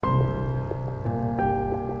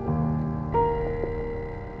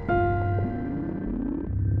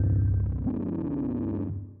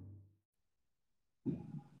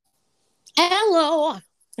Hello.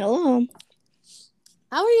 Hello.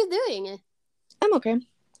 How are you doing? I'm okay. I'm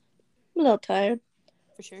a little tired.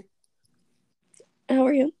 For sure. How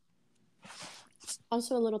are you?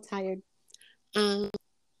 Also a little tired. I'm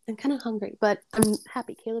kind of hungry, but I'm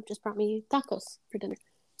happy. Caleb just brought me tacos for dinner.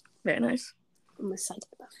 Very nice. I'm excited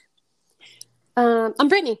about it. I'm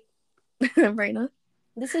Brittany. Raina.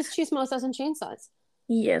 This is Chismosas and Chainsaws.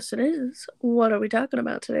 Yes, it is. What are we talking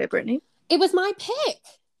about today, Brittany? It was my pick.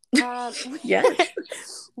 Yes.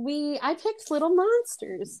 I picked Little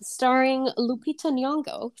Monsters, starring Lupita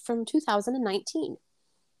Nyong'o from 2019.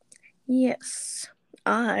 Yes.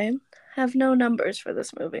 I have no numbers for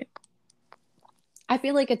this movie. I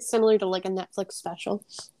feel like it's similar to like a Netflix special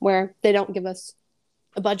where they don't give us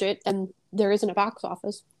a budget and there isn't a box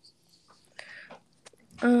office.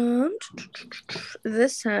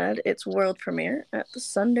 This had its world premiere at the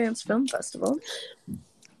Sundance Film Festival.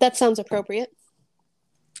 That sounds appropriate.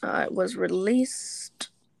 It was released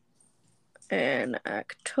in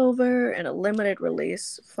October in a limited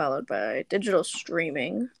release, followed by digital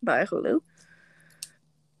streaming by Hulu.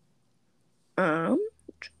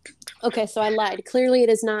 Okay, so I lied. Clearly, it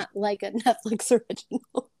is not like a Netflix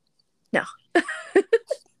original. No.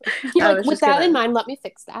 You're like, with that in mind, let me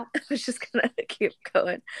fix that. I was just gonna keep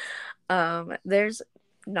going. There's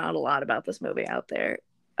not a lot about this movie out there.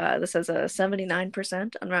 This has a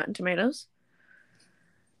 79% on Rotten Tomatoes.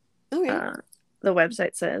 Okay. The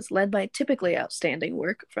website says, led by typically outstanding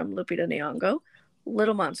work from Lupita Nyong'o,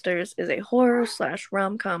 Little Monsters is a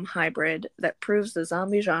horror/rom-com hybrid that proves the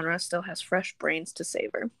zombie genre still has fresh brains to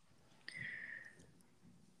savor.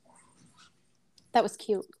 That was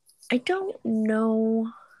cute. I don't know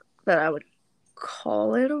that I would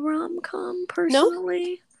call it a rom-com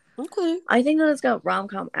personally. No? Okay. I think that it's got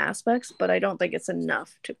rom-com aspects, but I don't think it's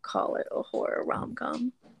enough to call it a horror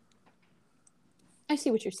rom-com. I see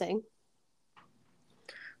what you're saying.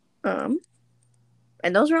 And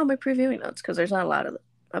those are all my previewing notes because there's not a lot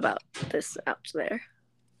about this out there.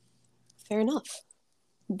 Fair enough.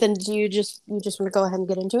 Then do you just want to go ahead and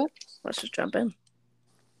get into it? Let's just jump in.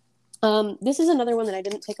 This is another one that I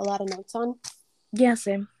didn't take a lot of notes on. Yeah,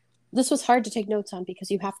 same. This was hard to take notes on because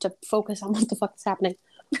you have to focus on what the fuck is happening.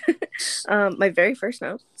 My very first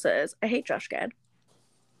note says, I hate Josh Gad.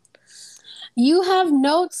 You have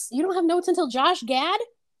notes? You don't have notes until Josh Gad?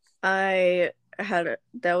 That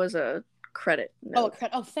was a credit note.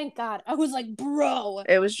 Oh, thank God. I was like, bro.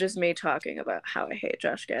 It was just me talking about how I hate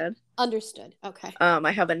Josh Gad. Understood. Okay.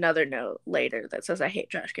 I have another note later that says I hate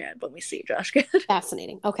Josh Gad when we see Josh Gad.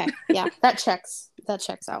 Fascinating. Okay. Yeah, that checks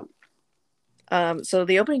out. So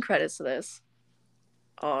the opening credits to this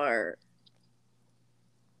are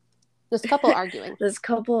this couple arguing. This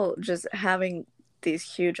couple just having these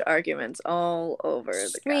huge arguments all over the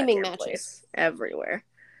screaming matches place, everywhere.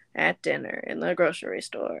 At dinner, in the grocery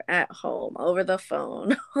store, at home, over the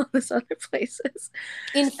phone, all these other places.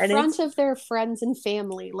 In front of their friends and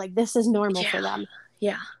family. Like, this is normal for them.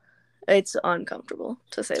 Yeah. It's uncomfortable,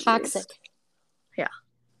 to say the least. Toxic. Yeah.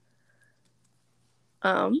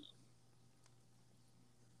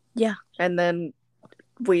 Yeah. And then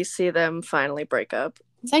we see them finally break up.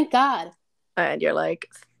 Thank God. And you're like,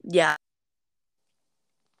 yeah.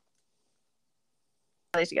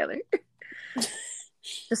 Together.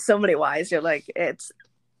 Just so many whys. You're like, it's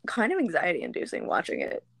kind of anxiety inducing watching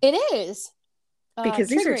it. It is. Because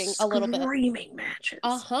these are a little bit. Screaming matches.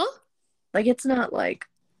 Uh-huh. Like, it's not like,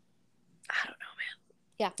 I don't know, man.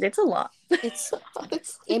 Yeah. It's a lot. It's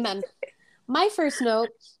amen. My first note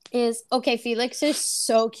is, okay, Felix is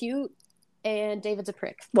so cute and David's a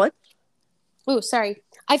prick. What? Oh, sorry.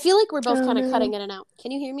 I feel like we're both kind of cutting in and out.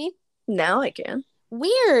 Can you hear me? Now I can.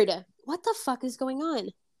 Weird. What the fuck is going on?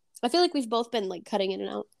 I feel like we've both been like cutting in and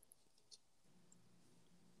out.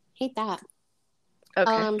 Hate that.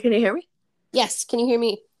 Okay. Can you hear me? Yes. Can you hear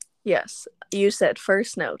me? Yes. You said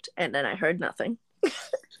first note and then I heard nothing.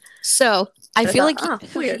 So I feel like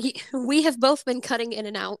weird. We have both been cutting in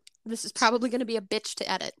and out. This is probably going to be a bitch to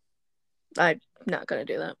edit. I'm not going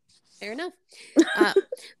to do that. Fair enough.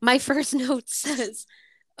 My first note says,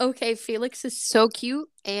 okay, Felix is so cute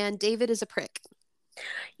and David is a prick.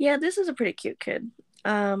 Yeah, this is a pretty cute kid.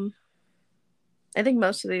 I think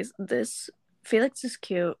most of this Felix is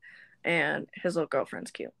cute and his little girlfriend's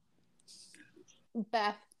cute.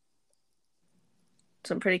 Beth.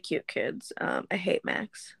 Some pretty cute kids. I hate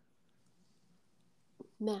Max.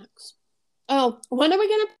 Max. Oh, when are we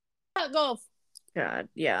gonna play golf? God,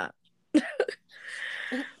 yeah.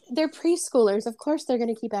 They're preschoolers. Of course they're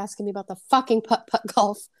gonna keep asking me about the fucking putt-putt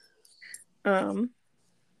golf.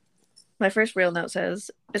 My first real note is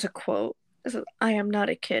a quote. It says, I am not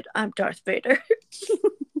a kid. I'm Darth Vader.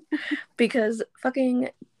 Because fucking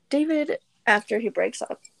David, after he breaks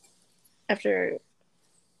up, after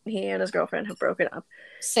he and his girlfriend have broken up,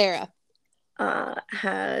 Sarah.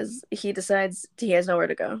 he decides he has nowhere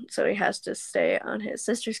to go, so he has to stay on his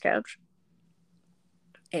sister's couch.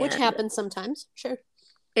 Which happens sometimes, sure.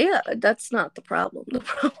 Yeah, that's not the problem. The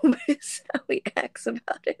problem is how he acts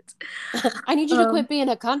about it. I need you to quit being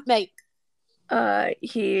a cunt, mate.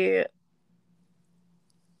 He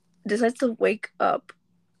decides to wake up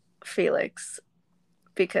Felix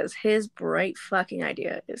because his bright fucking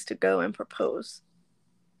idea is to go and propose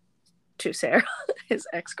to Sarah, his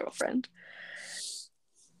ex-girlfriend.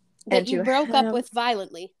 That you broke up with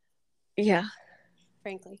violently. Yeah.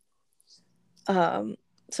 Frankly.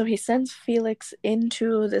 So he sends Felix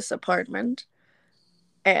into this apartment,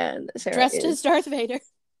 and Sarah dressed as Darth Vader.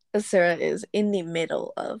 Sarah is in the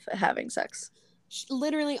middle of having sex.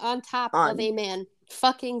 Literally on top of a man.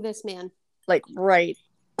 Fucking this man. Like right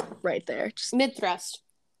there. Just mid-thrust.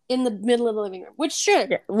 In the middle of the living room. Which, sure.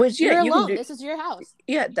 Yeah, you're alone. This is your house.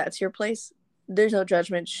 Yeah, that's your place. There's no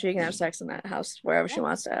judgment. She can have sex in that house wherever she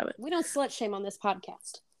wants to have it. We don't slut shame on this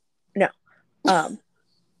podcast. No.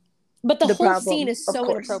 But the whole problem, scene is so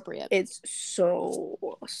inappropriate. It's so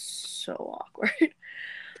awkward.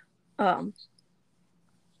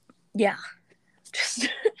 Yeah. Just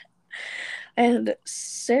and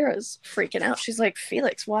Sarah's freaking out. She's like,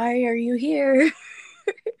 Felix, why are you here?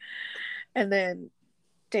 And then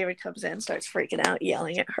David comes in, starts freaking out,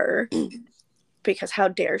 yelling at her because how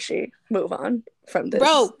dare she move on from this?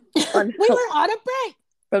 Bro, we were on a break.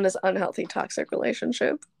 From this unhealthy, toxic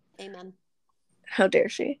relationship. Amen. How dare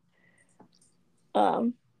she?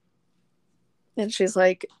 And she's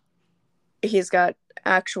like, he's got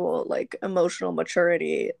actual like emotional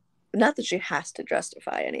maturity. Not that she has to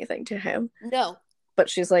justify anything to him. No. But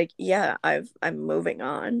she's like, yeah, I'm moving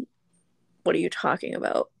on. What are you talking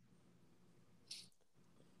about?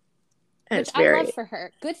 And which I love for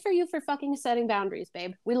her. Good for you for fucking setting boundaries,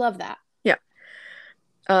 babe. We love that. Yeah.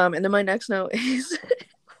 And then my next note is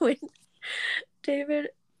when David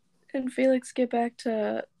and Felix get back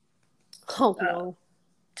to no.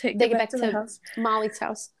 They get back to the house. Molly's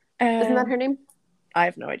house. Isn't that her name? I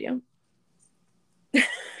have no idea.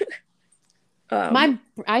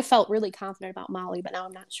 I felt really confident about Molly, but now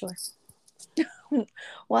I'm not sure.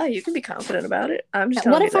 Why? You can be confident about it. I'm just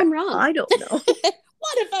what if I'm wrong? I don't know.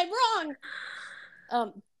 What if I'm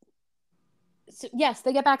wrong? So yes,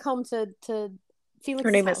 they get back home to Felix's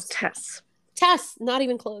Her name house. is Tess. Tess, not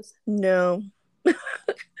even close. No.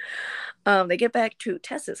 They get back to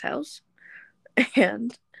Tess's house,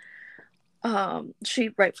 and she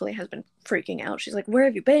rightfully has been freaking out. She's like, where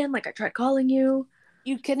have you been? Like, I tried calling you.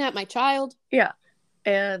 You kidnapped my child. Yeah.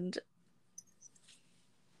 And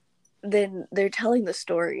then they're telling the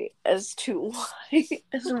story as to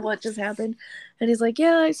what just happened. And he's like,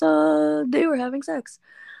 yeah, I saw they were having sex.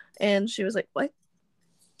 And she was like, what?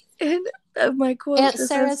 And my quote Aunt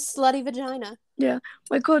Sarah's slutty vagina. Yeah.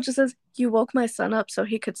 My quote just says, you woke my son up so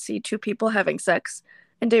he could see two people having sex.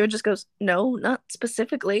 And David just goes, no, not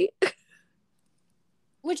specifically.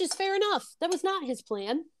 Which is fair enough. That was not his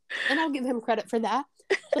plan. And I'll give him credit for that.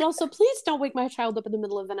 But also, please don't wake my child up in the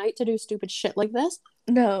middle of the night to do stupid shit like this.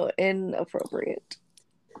 No, inappropriate.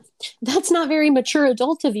 That's not very mature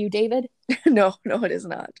adult of you, David. No, it is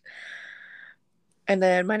not. And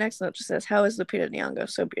then my next note just says, how is Lupita Nyong'o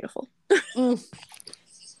so beautiful?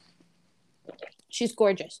 She's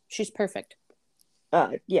gorgeous. She's perfect.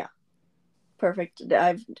 Yeah. Perfect.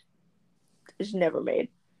 I've never made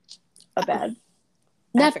a bad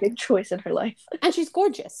acting choice in her life. And she's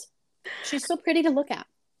gorgeous. She's so pretty to look at.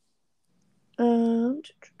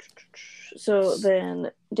 So then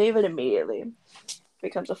David immediately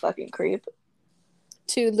becomes a fucking creep.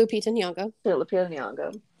 To Lupita Nyong'o.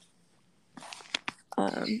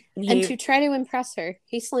 And to try to impress her,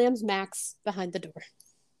 he slams Max behind the door.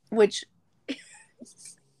 Which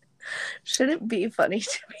shouldn't be funny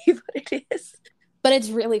to me, but it is. But it's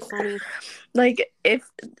really funny. Like, if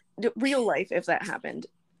real life, if that happened,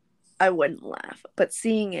 I wouldn't laugh. But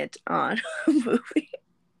seeing it on a movie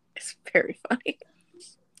is very funny.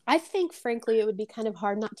 I think, frankly, it would be kind of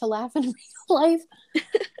hard not to laugh in real life.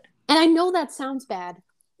 And I know that sounds bad,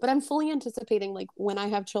 but I'm fully anticipating, like, when I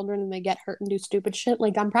have children and they get hurt and do stupid shit,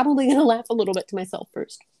 like, I'm probably going to laugh a little bit to myself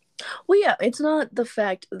first. Well, yeah, it's not the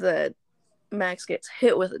fact that Max gets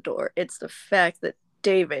hit with a door. It's the fact that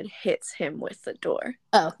David hits him with the door.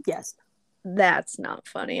 Oh, yes. That's not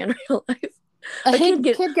funny in real life. A kid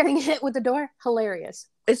getting hit with the door? Hilarious.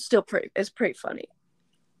 It's pretty funny.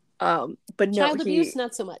 But no, child abuse,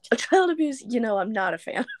 not so much. Child abuse, I'm not a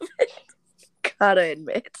fan of it. Gotta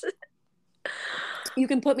admit. You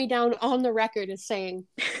can put me down on the record as saying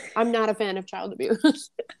I'm not a fan of child abuse.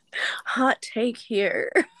 Hot take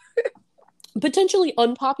here. Potentially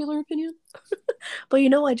unpopular opinion. But you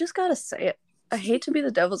know, I just gotta say it. I hate to be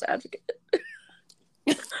the devil's advocate.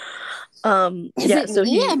 Am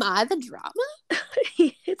I the drama?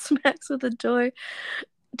 He hits Max with a toy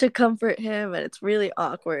to comfort him, and it's really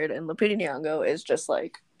awkward. And Lupita Nyong'o is just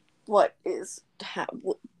like, why is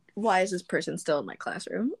this person still in my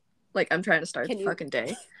classroom? Like, I'm trying to start the fucking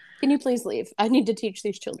day. Can you please leave? I need to teach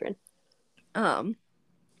these children.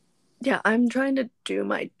 Yeah, I'm trying to do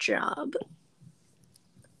my job.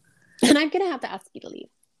 And I'm gonna have to ask you to leave.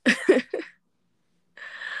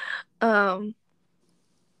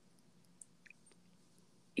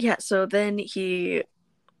 Yeah, so then he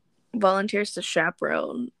volunteers to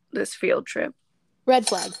chaperone this field trip. Red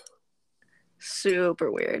flag. Super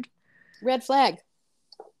weird. Red flag.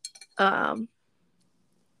 And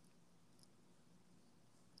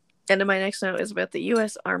then my next note is about the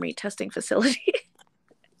U.S. Army testing facility.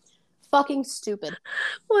 Fucking stupid.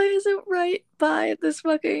 Why is it right by this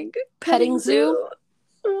fucking petting zoo?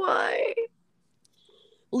 Why?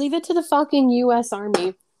 Leave it to the fucking U.S.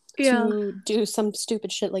 Army to do some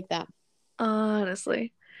stupid shit like that.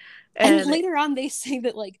 Honestly. And later on they say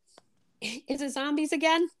that, like, is it zombies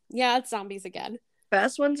again? Yeah, it's zombies again.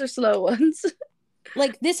 Fast ones or slow ones?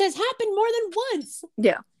 Like, this has happened more than once.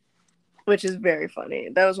 Yeah. Which is very funny.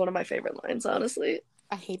 That was one of my favorite lines, honestly.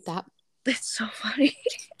 I hate that. It's so funny.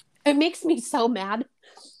 It makes me so mad.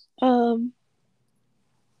 And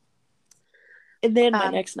then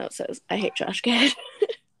my next note says, I hate Josh Gad.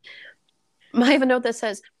 I have a note that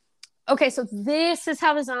says, okay, so this is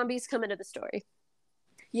how the zombies come into the story.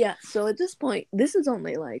 Yeah, so at this point, this is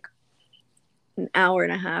only like an hour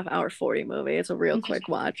and a half, hour 40 movie. It's a real quick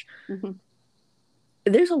watch. Mm-hmm.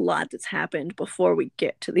 There's a lot that's happened before we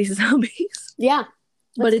get to these zombies. Yeah.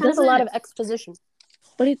 But it does a lot of exposition.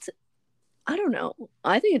 But it's, I don't know.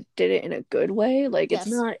 I think it did it in a good way. Like,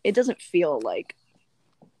 yes. It doesn't feel like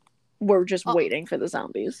we're just waiting for the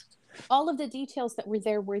zombies. All of the details that were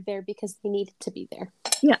there because they needed to be there.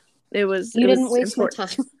 Yeah. It was. You didn't waste my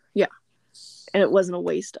time. Yeah. And it wasn't a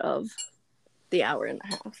waste of the hour and a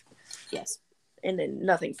half. Yes. And then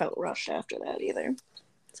nothing felt rushed after that either.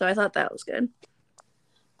 So I thought that was good.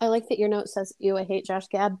 I like that your note says, ew, I hate Josh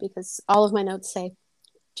Gad, because all of my notes say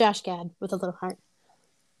Josh Gad with a little heart.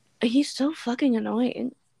 He's so fucking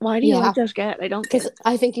annoying. Why do you like Josh Gad? I don't get it.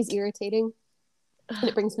 I think he's irritating. And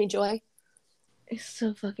it brings me joy. He's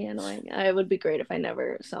so fucking annoying. It would be great if I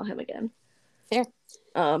never saw him again. Fair.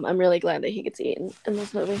 I'm really glad that he gets eaten in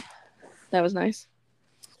this movie. That was nice.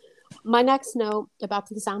 My next note about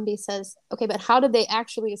the zombie says, okay, but how did they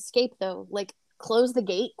actually escape though? Like, close the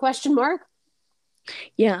gate? ?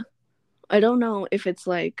 Yeah. I don't know if it's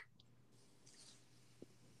like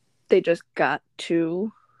they just got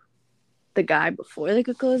to the guy before they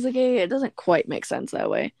could close the gate. It doesn't quite make sense that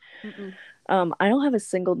way. Mm-mm. I don't have a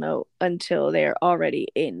single note until they're already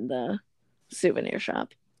in the souvenir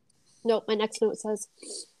shop. Nope, my next note says,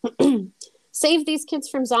 save these kids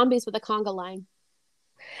from zombies with a conga line.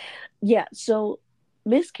 Yeah, so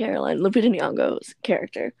Miss Caroline, Lupita Nyong'o's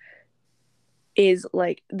character, is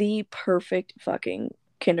like the perfect fucking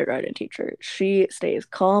kindergarten teacher. She stays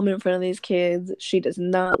calm in front of these kids. She does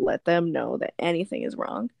not let them know that anything is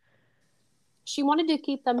wrong. She wanted to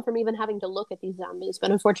keep them from even having to look at these zombies, but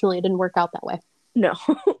unfortunately it didn't work out that way. No.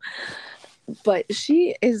 But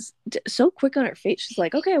she is so quick on her feet. She's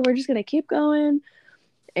like, okay, we're just going to keep going,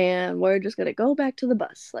 and we're just going to go back to the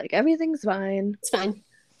bus. Like, everything's fine. It's fine.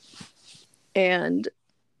 And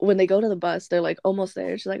when they go to the bus, they're like almost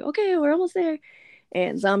there. She's like, okay, we're almost there.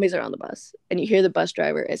 And zombies are on the bus. And you hear the bus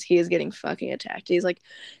driver as he is getting fucking attacked. He's like,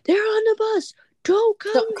 they're on the bus. Don't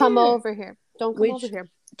come over here. Don't come over here.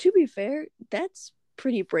 To be fair, that's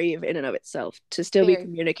pretty brave in and of itself to still be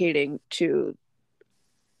communicating to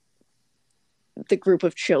the group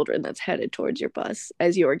of children that's headed towards your bus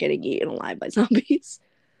as you are getting eaten alive by zombies.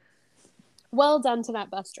 Well done to that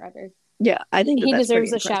bus driver. Yeah, I think he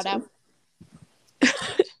deserves a shout out.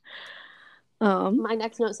 My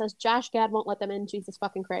next note says Josh Gad won't let them in. Jesus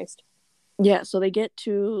fucking Christ. Yeah, so they get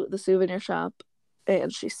to the souvenir shop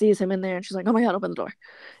and she sees him in there and she's like, oh my god, open the door.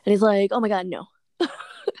 And he's like, oh my god, no.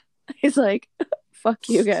 He's like, fuck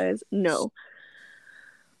you guys, no.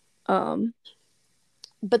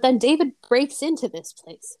 But then David breaks into this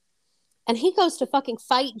place and he goes to fucking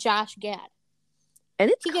fight Josh Gad. And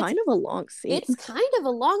it's kind of a long scene. It's kind of a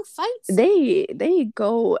long fight scene. They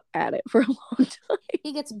go at it for a long time.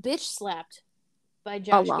 He gets bitch slapped by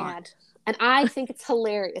Josh Gad. And I think it's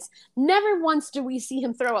hilarious. Never once do we see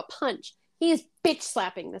him throw a punch. He is bitch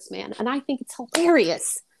slapping this man, and I think it's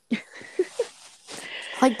hilarious.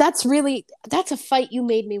 Like, that's a fight you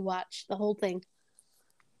made me watch, the whole thing.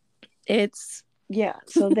 It's, yeah,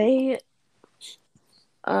 so they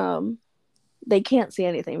can't see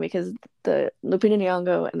anything because the Lupita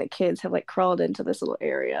Nyong'o and the kids have, like, crawled into this little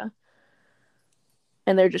area.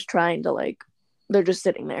 And they're just trying to, like, they're just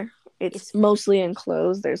sitting there. It's mostly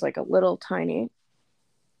enclosed. There's, like, a little tiny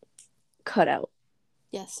cutout.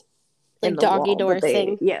 Yes. Like doggy door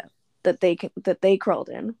thing. Yeah. That they crawled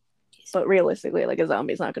in. But realistically, like, a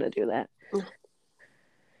zombie's not going to do that. Mm.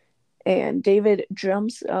 And David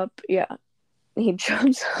jumps up. Yeah. He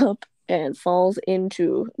jumps up and falls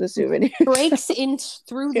into the souvenir. Breaks in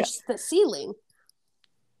through the ceiling.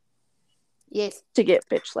 Yes. To get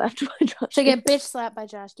bitch slapped by Josh. To get bitch slapped by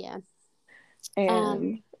Josh Gad.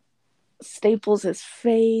 And staples his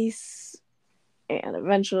face. And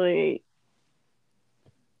eventually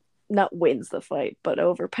not wins the fight, but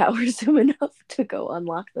overpowers him enough to go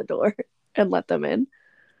unlock the door and let them in.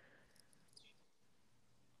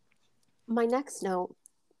 My next note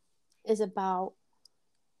is about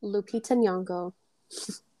Lupita Nyong'o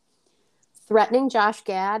threatening Josh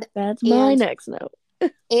Gad. That's my next note.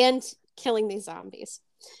 And killing these zombies.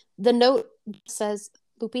 The note says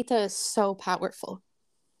Lupita is so powerful.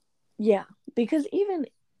 Yeah, because even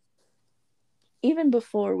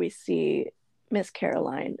before we see Miss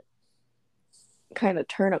Caroline kind of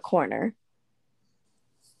turn a corner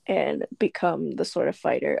and become the sort of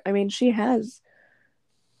fighter, I mean, she has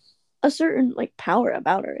a certain, like, power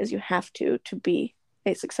about her, as you have to be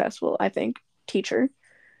a successful, I think, teacher,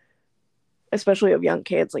 especially of young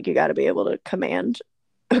kids. Like, you got to be able to command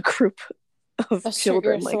a group of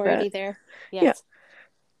children like that. There. Yes.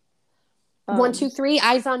 Yeah. 1, 2, 3,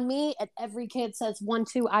 eyes on me, and every kid says 1,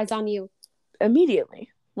 2, eyes on you immediately.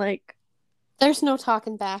 Like, there's no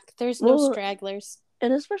talking back. There's no stragglers.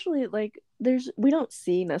 And especially, like, we don't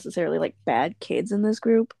see necessarily, like, bad kids in this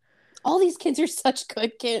group. All these kids are such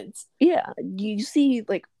good kids. Yeah, you see,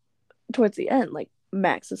 like, towards the end, like,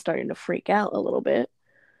 Max is starting to freak out a little bit.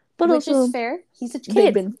 But which also, is fair. He's a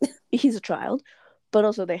kid. He's a child. But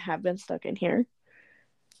also, they have been stuck in here.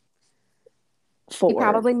 He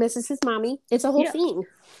probably misses his mommy. It's a whole thing.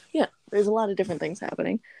 Yeah, there's a lot of different things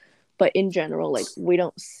happening. But in general, like, we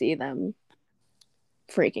don't see them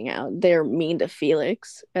freaking out. They're mean to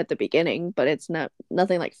Felix at the beginning, but it's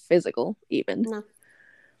nothing like physical even. No.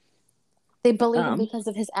 They bully him because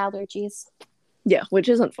of his allergies. Yeah, which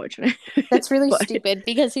is unfortunate. That's really stupid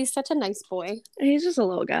because he's such a nice boy. He's just a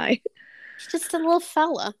little guy. He's just a little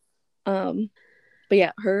fella. But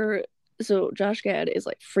yeah, so Josh Gad is,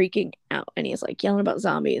 like, freaking out, and he's, like, yelling about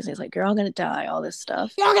zombies, and he's like, you're all gonna die, all this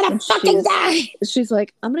stuff. You're gonna fucking die! She's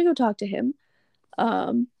like, I'm gonna go talk to him.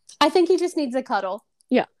 I think he just needs a cuddle.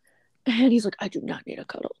 Yeah. And he's like, I do not need a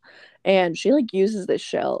cuddle. And she, like, uses this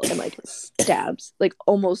shell and, like,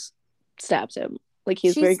 almost stabs him. Like,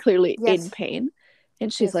 he's very clearly in pain.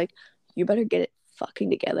 And she's like, you better get it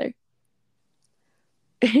fucking together.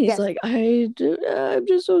 And he's like, I'm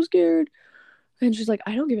just so scared. And she's like,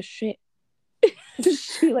 I don't give a shit.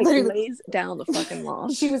 She, like, lays down the fucking law.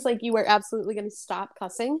 She was like, you are absolutely going to stop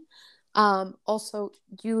cussing. Also,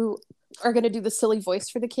 you are going to do the silly voice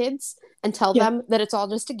for the kids and tell them that it's all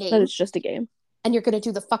just a game. That it's just a game. And you're going to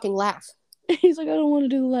do the fucking laugh. He's like, I don't want to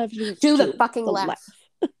do the laugh. Do the fucking laugh.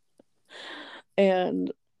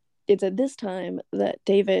 And it's at this time that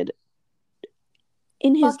David,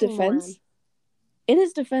 in his defense,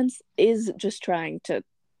 is just trying to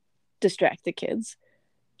distract the kids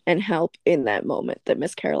and help in that moment that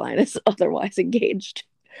Miss Caroline is otherwise engaged.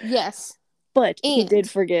 Yes. But he did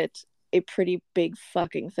forget a pretty big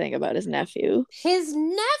fucking thing about his nephew. His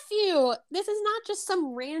nephew! This is not just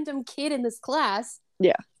some random kid in this class.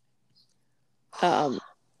 Yeah.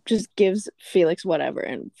 Just gives Felix whatever,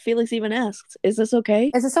 and Felix even asks, is this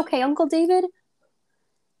okay? Is this okay, Uncle David?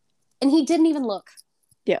 And he didn't even look.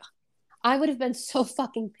 Yeah. I would have been so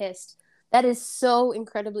fucking pissed. That is so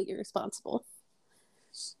incredibly irresponsible.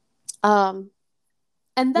 And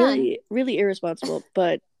then really, really irresponsible,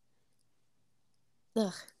 but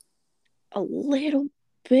ugh. A little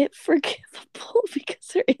bit forgivable because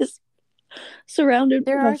there is surrounded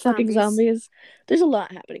by fucking zombies. There's a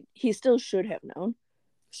lot happening. He still should have known.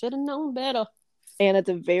 Should have known better. And at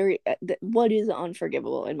what is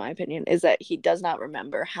unforgivable, in my opinion, is that he does not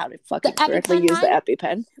remember how to fucking correctly use the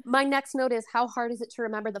EpiPen. My next note is, how hard is it to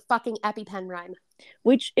remember the fucking EpiPen rhyme?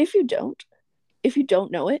 Which, if you don't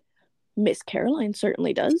know it, Miss Caroline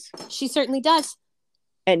certainly does. She certainly does.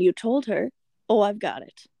 And you told her, oh, I've got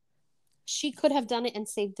it. She could have done it and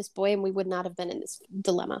saved this boy, and we would not have been in this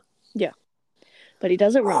dilemma. Yeah. but he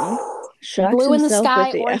does it wrong. Shocks Blue in the himself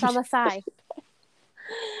at sky, the orange end. on the thigh.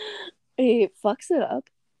 He fucks it up,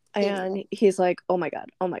 and he's like, oh my god.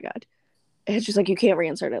 And she's like, you can't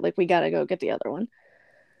reinsert it. Like, we gotta go get the other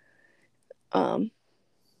one.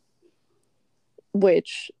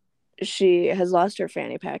 Which she has lost her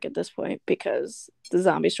fanny pack at this point because the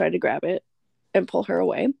zombies tried to grab it and pull her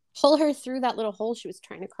away. Pull her through that little hole she was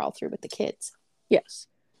trying to crawl through with the kids. Yes.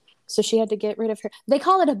 So she had to get rid of her. They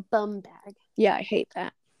call it a bum bag. Yeah, I hate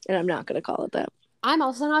that. And I'm not going to call it that. I'm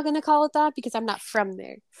also not going to call it that because I'm not from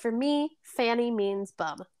there. For me, fanny means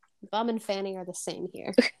bum. Bum and fanny are the same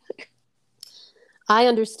here. I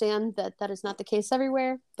understand that that is not the case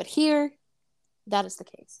everywhere, but here, that is the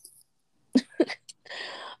case.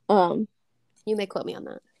 You may quote me on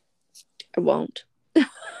that. I won't.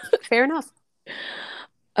 Fair enough.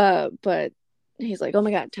 But he's like, oh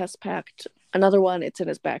my god, Tess packed another one. It's in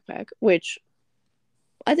his backpack, which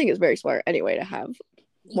I think is very smart anyway to have.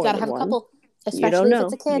 You gotta have a couple, you don't especially know.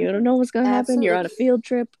 if it's a kid. You don't know what's gonna happen. Absolutely. You're on a field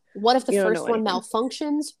trip. What if the first one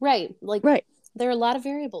malfunctions? Right. Like, right. There are a lot of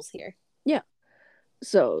variables here. Yeah.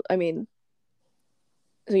 So, I mean,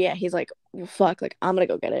 so yeah, he's like, well, fuck, like, I'm gonna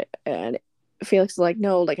go get it. And Felix is like,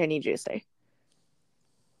 no, like, I need you to stay.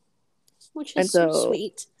 Which is so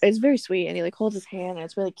sweet. It's very sweet. And he, like, holds his hand, and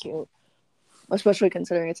it's really cute. Especially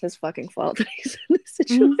considering it's his fucking fault that he's in this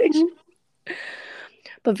situation. Mm-hmm.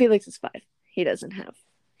 But Felix is 5. He doesn't know.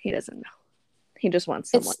 He just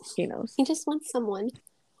wants someone he knows. He just wants someone.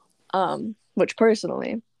 Which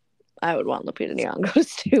personally, I would want Lupita Nyong'o to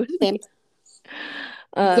stay with me.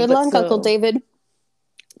 Good luck, Uncle David.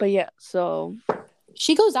 But yeah, so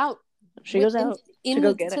she goes out. She goes out to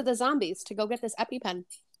go get to the zombies to go get this EpiPen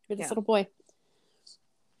for this little boy,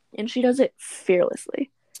 and she does it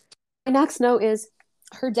fearlessly. My next note is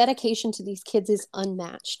her dedication to these kids is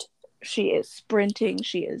unmatched. She is sprinting,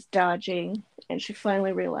 she is dodging, and she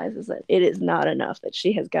finally realizes that it is not enough, that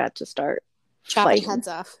she has got to start chopping heads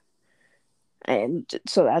off. And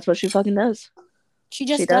so that's what she fucking does. She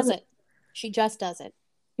just does it. She just does it.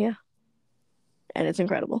 Yeah. And it's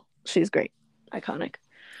incredible. She's great. Iconic.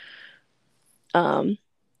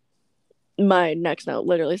 My next note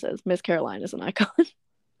literally says Miss Caroline is an icon.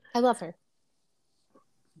 I love her.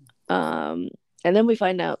 And then we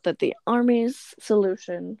find out that the Army's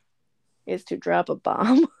solution is to drop a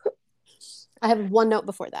bomb. I have one note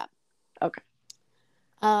before that. Okay.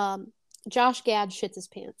 Josh Gad shits his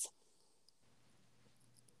pants.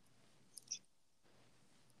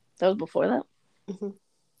 That was before that?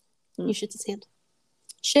 Mm-hmm. He shits his hand.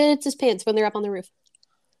 Shits his pants when they're up on the roof.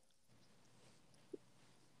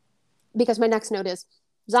 Because my next note is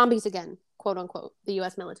zombies again, quote unquote, the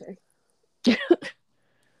U.S. military.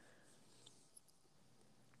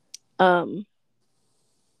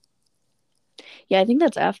 Yeah, I think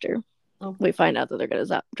that's after we find out that they're going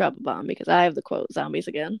to drop a bomb, because I have the quote, zombies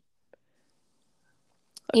again.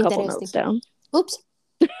 A couple notes down. Oops.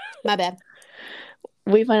 My bad.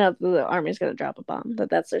 We find out that the Army's going to drop a bomb,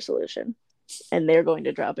 that's their solution. And they're going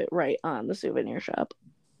to drop it right on the souvenir shop.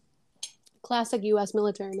 Classic U.S.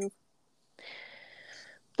 military move.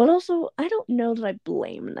 But also, I don't know that I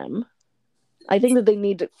blame them. I think that they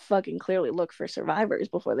need to fucking clearly look for survivors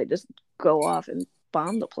before they just go off and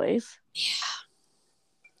bomb the place. Yeah.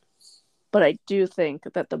 But I do think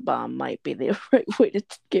that the bomb might be the right way to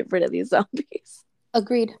get rid of these zombies.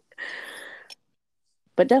 Agreed.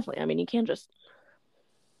 But definitely, I mean, you can't just...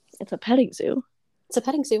 It's a petting zoo. It's a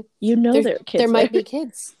petting zoo. You know there are kids there might be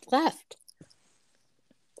kids left.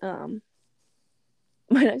 My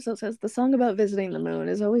next one says, the song about visiting the moon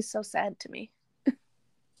is always so sad to me.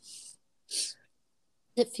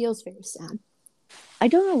 It feels very sad. I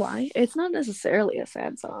don't know why. It's not necessarily a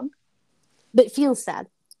sad song. But it feels sad.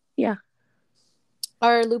 Yeah.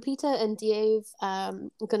 Are Lupita and Dave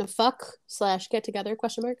gonna fuck / get together? ?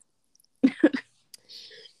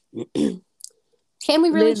 Can we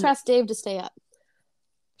really trust Dave to stay up?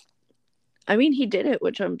 I mean, he did it,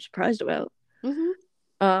 which I'm surprised about.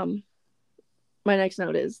 Mm-hmm. My next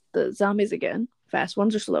note is the zombies again. Fast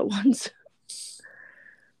ones or slow ones?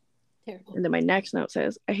 Terrible. And then my next note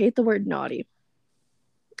says, I hate the word naughty.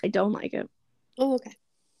 I don't like it. Oh, okay.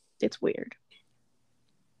 It's weird.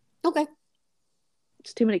 Okay.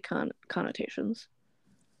 It's too many connotations.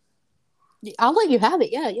 I'll let you have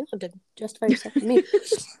it. Yeah, you don't have to justify yourself to me.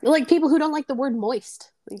 Like people who don't like the word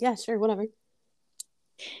moist. Like, yeah, sure, whatever.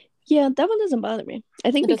 Yeah, that one doesn't bother me. I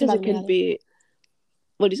think because it could be...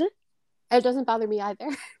 What do you say? It doesn't bother me either.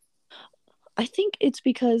 I think it's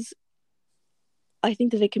because I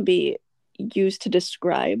think that it can be used to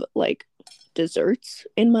describe like desserts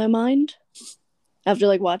in my mind. After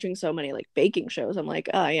like watching so many like baking shows, I'm like,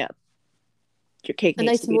 oh yeah, Your cake A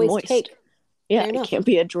needs nice to be moist moist. cake. Yeah, Fair it enough. can't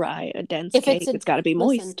be a dense If cake. It's got to be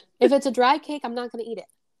moist. If it's a dry cake, I'm not going to eat it.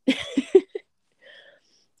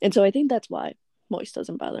 And so I think that's why moist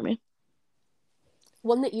doesn't bother me.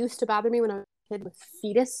 One that used to bother me when I was a kid was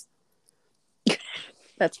fetus.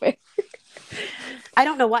 That's fair. I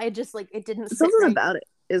don't know why. It just, like, it didn't sit Something right. about it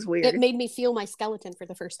is weird. It made me feel my skeleton for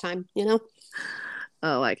the first time, you know?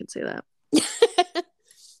 Oh, I can see that.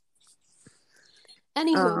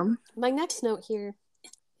 Anywho, my next note here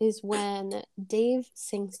is when Dave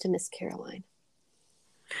sings to Miss Caroline.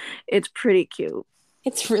 It's pretty cute.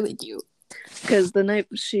 It's really cute. Because the night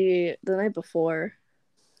before,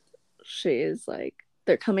 she is like,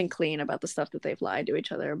 they're coming clean about the stuff that they've lied to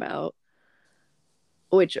each other about.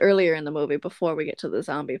 Which earlier in the movie, before we get to the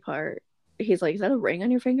zombie part, he's like, "Is that a ring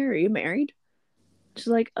on your finger? Are you married?" She's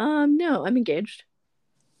like, no, I'm engaged."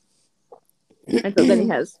 And so then he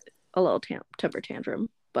has a little temper tantrum,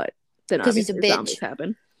 but then obviously zombies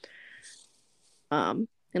happen. And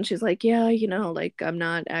she's like, "Yeah, you know, like, I'm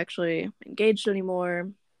not actually engaged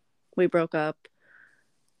anymore. We broke up.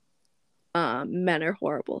 Men are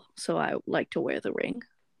horrible, so I like to wear the ring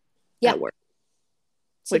at work."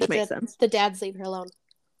 So which makes sense. The dads leave her alone.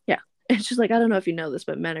 Yeah. And she's like, "I don't know if you know this,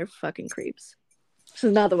 but men are fucking creeps." This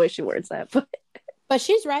is not the way she words that, but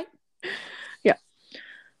she's right. Yeah.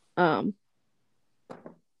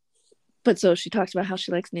 But so she talks about how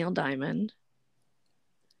she likes Neil Diamond.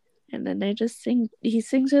 And then they just sing. He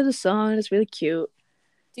sings her the song. It's really cute.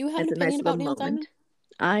 Do you have an opinion about Neil Diamond?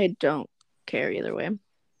 I don't care either way.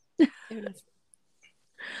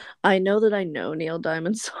 I know that I know Neil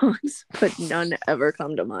Diamond songs, but none ever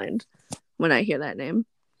come to mind when I hear that name.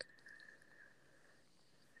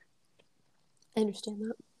 I understand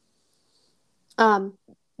that.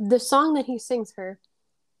 The song that he sings her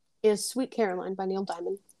is Sweet Caroline by Neil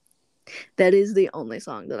Diamond. That is the only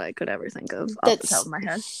song that I could ever think of off the top of my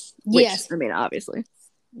head. Which, yes. I mean, obviously.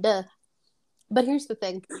 Duh. But here's the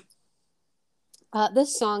thing.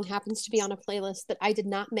 This song happens to be on a playlist that I did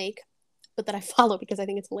not make, but that I follow because I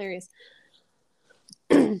think it's hilarious.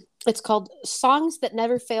 It's called Songs That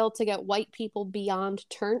Never Fail to Get White People Beyond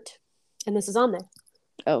Turnt. And this is on there.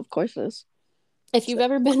 Oh, of course it is. If you've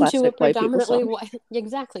ever been to a predominantly white...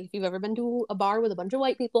 Exactly. If you've ever been to a bar with a bunch of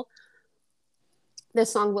white people,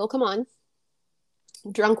 this song will come on.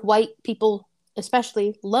 Drunk white people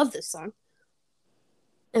especially love this song.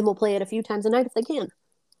 And will play it a few times a night if they can.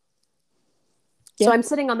 Yeah. So I'm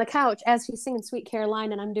sitting on the couch as he's singing Sweet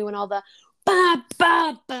Caroline and I'm doing all the ba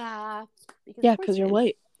ba ba. Because you're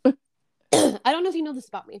white. I don't know if you know this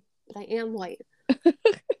about me, but I am white.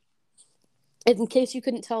 In case you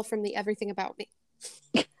couldn't tell from the everything about me.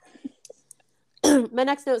 My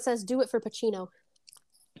next note says, "Do it for Pacino."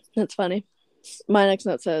 That's funny. My next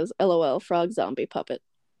note says, "LOL, frog zombie puppet."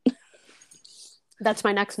 That's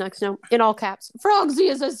my next note. In all caps. Frogsy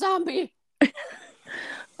is a zombie.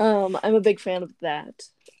 I'm a big fan of that.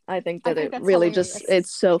 I think it really hilarious.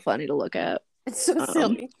 It's so funny to look at. It's so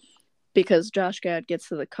silly. Because Josh Gad gets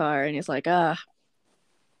to the car and he's like,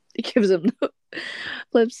 he gives him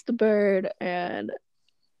flips the bird and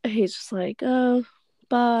he's just like, "Oh,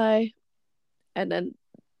 bye." And then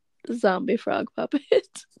the zombie frog puppet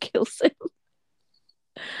kills him.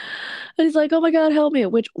 And he's like, "Oh my god, help me."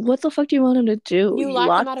 What the fuck do you want him to do? You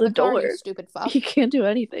locked him out of the door, you stupid fuck. He can't do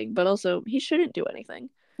anything, but also he shouldn't do anything.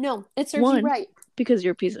 No, it serves you right. Because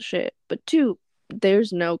you're a piece of shit. But 2,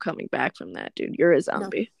 there's no coming back from that, dude. You're a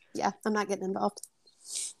zombie. No. Yeah, I'm not getting involved.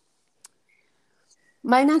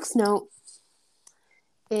 My next note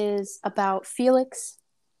is about Felix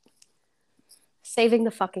saving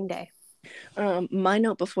the fucking day. My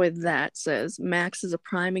note before that says, "Max is a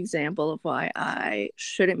prime example of why I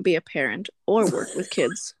shouldn't be a parent or work with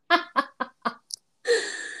kids."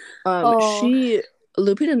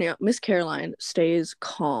 Lupita Nyong'o, Miss Caroline, stays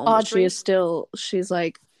calm. Audrey. She's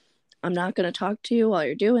like, "I'm not going to talk to you while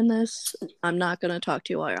you're doing this. I'm not going to talk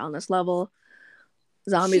to you while you're on this level."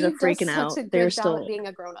 Zombies are freaking out. They're still being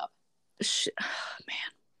a grown-up.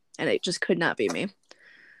 Man. And it just could not be me.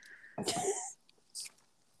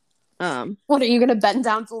 What, are you going to bend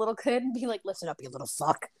down to the little kid and be like, "Listen up, you little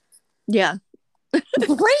fuck"? Yeah.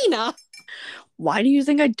 Raina! Why do you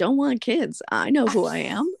think I don't want kids? I know who I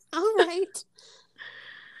am. All right.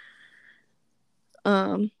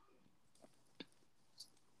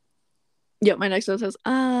 Yeah, my next note says,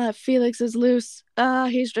 "Felix is loose.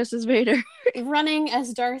 He's dressed as Vader." Running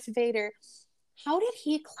as Darth Vader. How did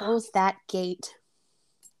he close that gate?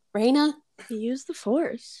 Raina? He used the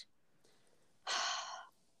Force.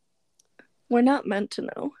 We're not meant to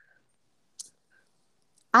know.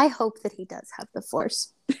 I hope that he does have the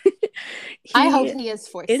Force. I hope he is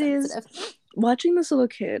Force sensitive. watching this little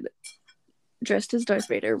kid dressed as Darth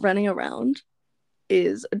Vader running around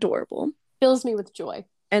is adorable. Fills me with joy.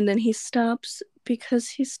 And then he stops because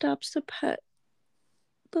he stops to pet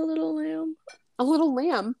the little lamb. A little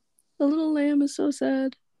lamb. The little lamb is so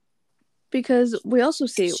sad. Because we also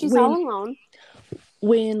see she's all alone.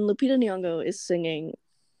 When Lupita Nyong'o is singing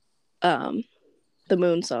the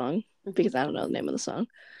Moon Song, because I don't know the name of the song.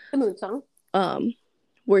 The Moon Song.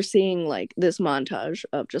 We're seeing like this montage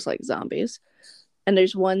of just like zombies. And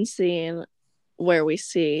there's one scene where we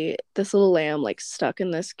see this little lamb like stuck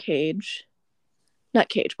in this cage. Not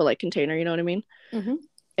cage, but like container, you know what I mean? Mm-hmm.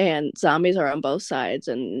 And zombies are on both sides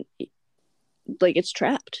and like it's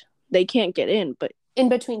trapped. They can't get in, but in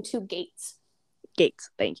between two gates.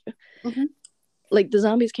 Thank you. Mm-hmm. Like the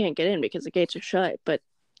zombies can't get in because the gates are shut, but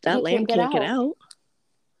that lamb can't get out.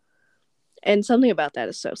 And something about that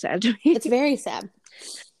is so sad to me. It's very sad.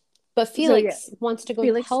 But Felix wants to go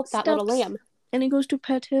help that little lamb. And he goes to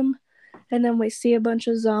pet him. And then we see a bunch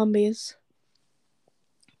of zombies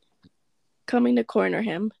coming to corner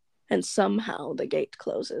him. And somehow the gate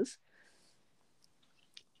closes.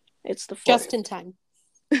 It's the forest. Just in time.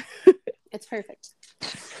 It's perfect.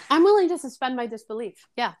 I'm willing to suspend my disbelief.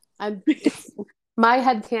 Yeah. My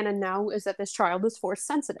headcanon now is that this child is force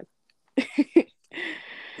sensitive.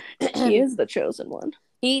 He is the chosen one.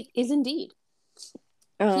 He is indeed.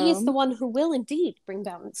 He is the one who will indeed bring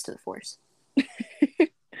balance to the force.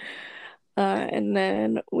 And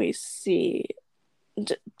then we see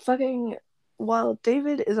while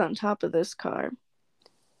David is on top of this car,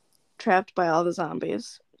 trapped by all the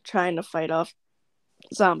zombies, trying to fight off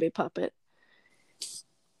zombie puppet.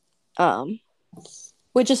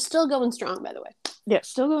 Which is still going strong, by the way. Yeah,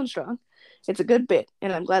 still going strong. It's a good bit,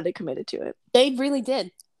 and I'm glad they committed to it. They really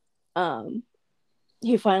did.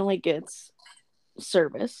 He finally gets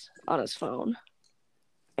service on his phone,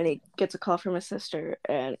 and he gets a call from his sister,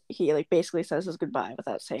 and he like basically says his goodbye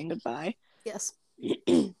without saying goodbye. Yes.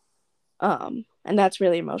 And that's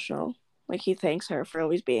really emotional. Like he thanks her for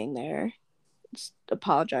always being there, just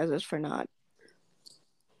apologizes for not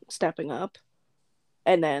stepping up,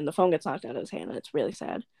 and then the phone gets knocked out of his hand, and it's really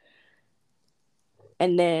sad.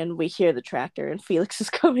 And then we hear the tractor, and Felix is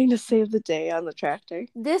coming to save the day on the tractor.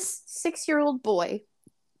 This 6-year-old boy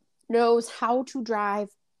knows how to drive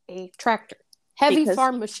a tractor. Heavy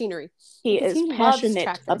farm machinery. He is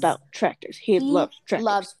passionate about tractors. He loves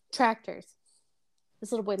tractors.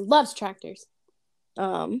 This little boy loves tractors.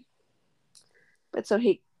 But so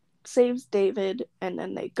he saves David, and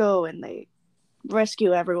then they go and they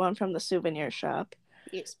rescue everyone from the souvenir shop.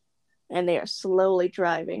 Yes. And they are slowly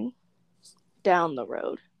driving down the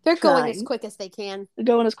road. They're going as quick as they can. They're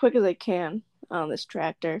going as quick as they can on this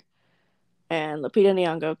tractor. And Lupita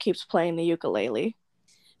Nyong'o keeps playing the ukulele.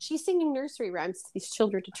 She's singing nursery rhymes to these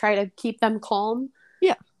children to try to keep them calm.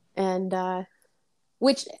 Yeah. And, I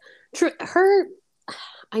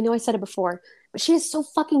know I said it before, but she is so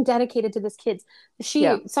fucking dedicated to this kid.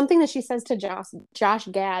 Something that she says to Josh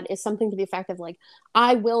Gad is something to the effect of like,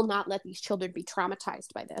 I will not let these children be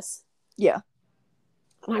traumatized by this. Yeah.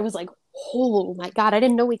 And I was like, oh my God, I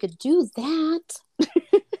didn't know we could do that.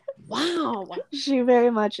 Wow. She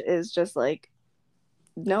very much is just like,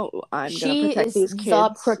 no, I'm going to protect these kids. She is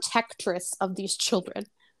the protectress of these children.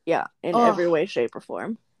 Yeah, in every way, shape, or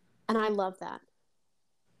form. And I love that.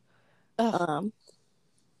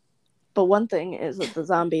 But one thing is that the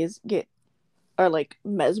zombies are like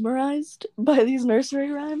mesmerized by these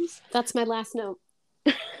nursery rhymes. That's my last note.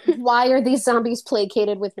 Why are these zombies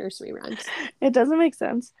placated with nursery rhymes? It doesn't make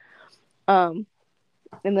sense. And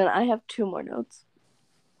then I have 2 more notes.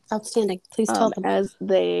 Outstanding. Please tell them. As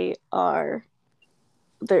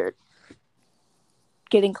they're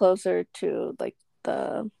getting closer to like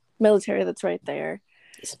the military that's right there,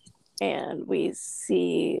 and we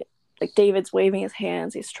see like David's waving his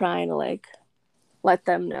hands. He's trying to like let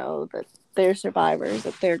them know that they're survivors,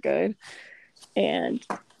 that they're good, and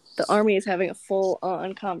the army is having a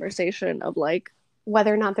full-on conversation of like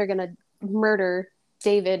whether or not they're gonna murder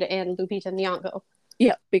David and Lupita Nyong'o.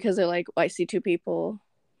 Yeah, because they're like, I see 2 people.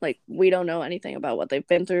 Like, we don't know anything about what they've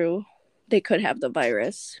been through. They could have the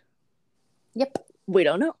virus. Yep. We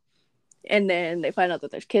don't know. And then they find out that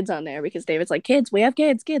there's kids on there because David's like, kids, we have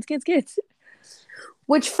kids.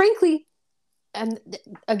 Which, frankly, and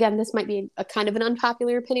again, this might be a kind of an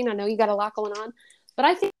unpopular opinion. I know you got a lot going on. But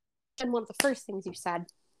I think one of the first things you said.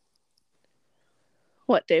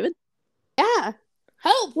 What, David? Yeah.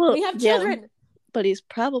 Help! Well, we have children. Yeah, but he's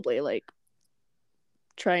probably like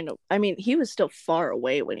trying to. I mean, he was still far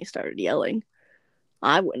away when he started yelling.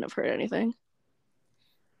 I wouldn't have heard anything.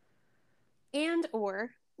 And or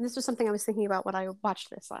this was something I was thinking about when I watched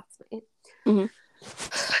this last night. Mhm.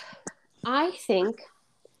 I think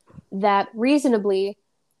that reasonably,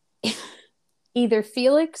 either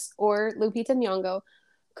Felix or Lupita Nyong'o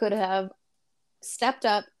could have stepped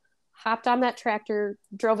up, hopped on that tractor,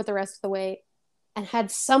 drove it the rest of the way, and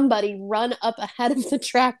had somebody run up ahead of the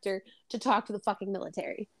tractor to talk to the fucking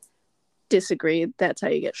military. Disagreed. That's how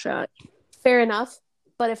you get shot. Fair enough.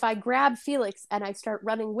 But if I grab Felix and I start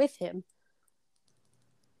running with him,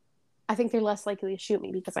 I think they're less likely to shoot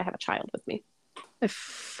me because I have a child with me. I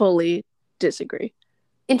fully disagree.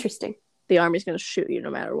 Interesting. The Army's going to shoot you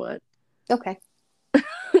no matter what. Okay.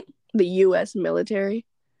 The U.S. military,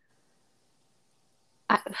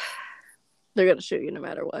 they're going to shoot you no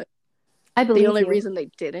matter what. I believe the only you. reason they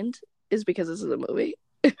didn't is because this is a movie.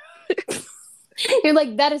 You're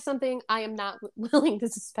like, that is something I am not willing to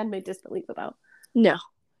suspend my disbelief about. No.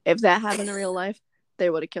 If that happened in real life, they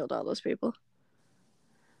would have killed all those people.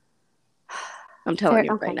 I'm telling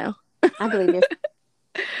you right now. I believe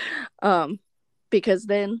you. Because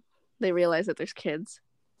then they realize that there's kids.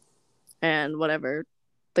 And whatever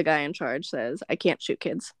the guy in charge says, I can't shoot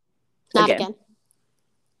kids. Not again.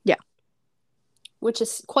 Yeah. Which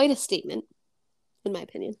is quite a statement, in my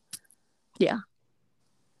opinion. Yeah.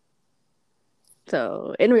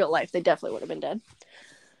 So, in real life, they definitely would have been dead.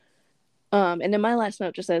 And then my last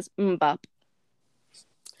note just says, Mbop.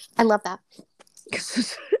 I love that.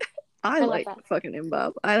 I like that. Fucking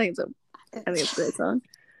Mbop. I think it's a great song.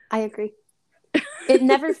 I agree. It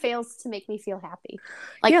never fails to make me feel happy.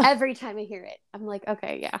 Like, every time I hear it, I'm like,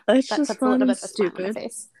 okay, yeah. It's just fun and stupid.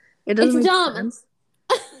 It doesn't make sense.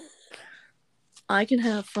 I can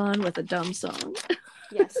have fun with a dumb song.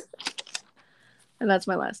 Yes. And that's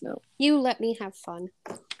my last note. You let me have fun.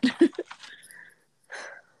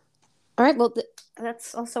 All right, well,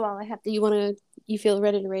 that's also all I have. You feel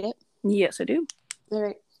ready to rate it? Yes, I do. All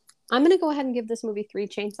right. I'm going to go ahead and give this movie 3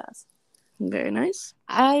 chainsaws. Very nice.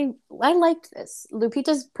 I liked this.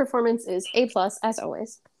 Lupita's performance is A+, as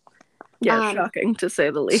always. Yeah, shocking to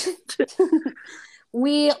say the least.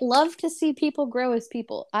 We love to see people grow as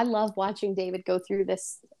people. I love watching David go through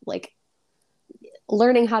this, like,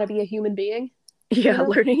 learning how to be a human being. Yeah, you know?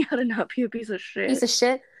 Learning how to not be a piece of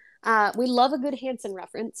shit. We love a good Hanson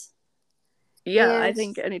reference. Yeah, and I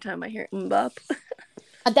think anytime I hear Mbop.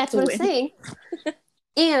 That's what I'm saying.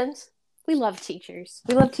 And we love teachers.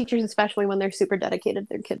 We love teachers, especially when they're super dedicated to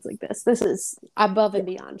their kids like this. This is above and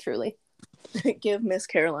beyond, truly. Give Miss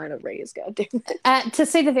Caroline a raise, goddammit. To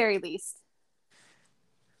say the very least.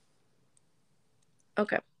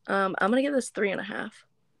 Okay. I'm gonna give this 3.5.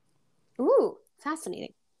 Ooh,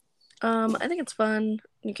 fascinating. I think it's fun.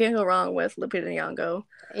 You can't go wrong with Lupita Nyong'o.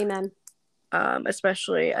 Amen.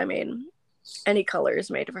 Especially, I mean, any color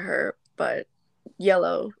is made for her, but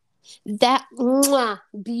yellow. That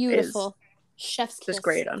beautiful. Chef's kiss. Just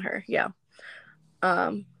great on her. Yeah.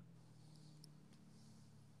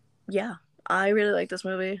 Yeah, I really like this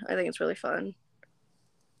movie. I think it's really fun.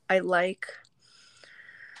 I like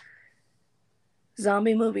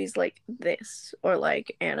zombie movies like this, or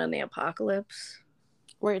like Anna and the Apocalypse,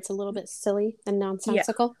 where it's a little bit silly and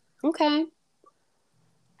nonsensical. Yeah. Okay.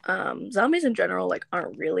 Zombies in general like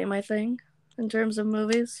aren't really my thing in terms of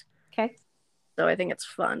movies. Okay. So I think it's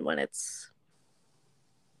fun when it's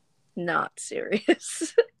not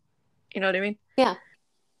serious. You know what I mean? Yeah.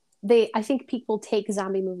 I think people take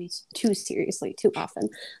zombie movies too seriously too often.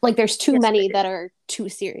 Like there's too many that are too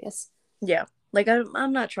serious. Yeah. Like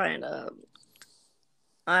I'm not trying to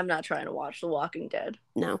watch The Walking Dead.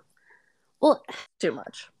 No. Well, too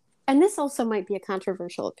much. And this also might be a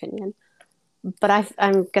controversial opinion, but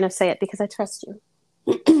I'm going to say it because I trust you.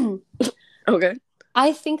 Okay.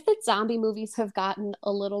 I think that zombie movies have gotten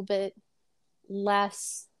a little bit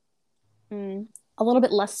less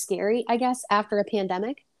scary, I guess, after a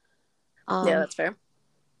pandemic. Yeah, that's fair.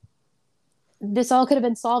 This all could have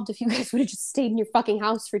been solved if you guys would have just stayed in your fucking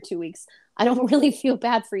house for 2 weeks. I don't really feel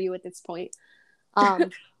bad for you at this point.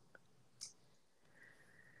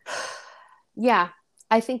 Yeah,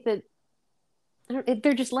 I think that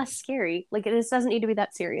they're just less scary. Like, this doesn't need to be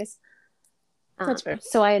that serious. That's fair.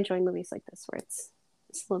 So I enjoy movies like this where it's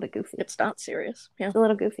a little bit goofy. It's not serious. Yeah. It's a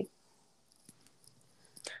little goofy.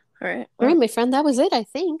 All right. All right, my friend. That was it, I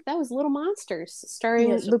think. That was Little Monsters, starring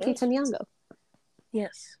Lupita Nyong'o.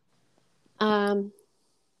 Yes.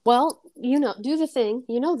 Well, do the thing.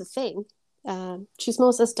 You know the thing.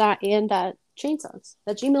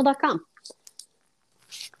 chismosas.and.chainsaws@gmail.com.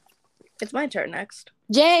 It's my turn next.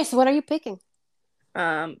 Jace, what are you picking?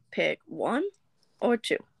 Pick 1 or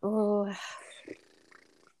 2. Oh,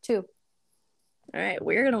 2. All right,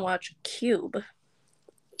 we're gonna watch Cube.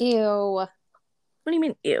 Ew. What do you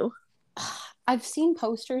mean, ew? I've seen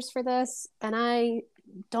posters for this, and I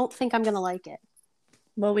don't think I'm gonna like it.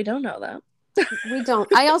 Well, we don't know that. We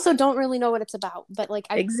don't. I also don't really know what it's about, but like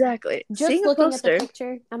I Exactly. just Seeing a looking at the poster,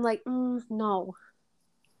 picture, I'm like, no.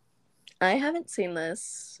 I haven't seen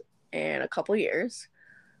this in a couple years.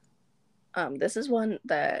 This is one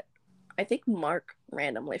that I think Mark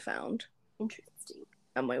randomly found, Interesting.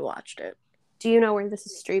 and we watched it. Do you know where this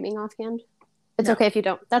is streaming offhand? It's No. okay if you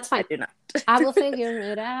don't. That's fine. I do not. I will figure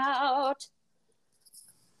it out.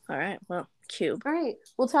 All right. Well, Cube. All right.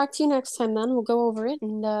 We'll talk to you next time then. We'll go over it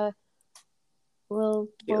and we'll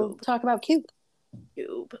Cube. talk about Cube.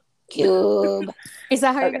 Cube. Cube. Is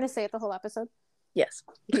that how you're Okay. going to say it the whole episode? Yes.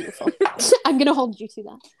 Beautiful. I'm going to hold you to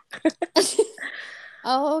that.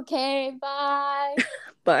 Okay, bye.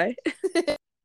 Bye.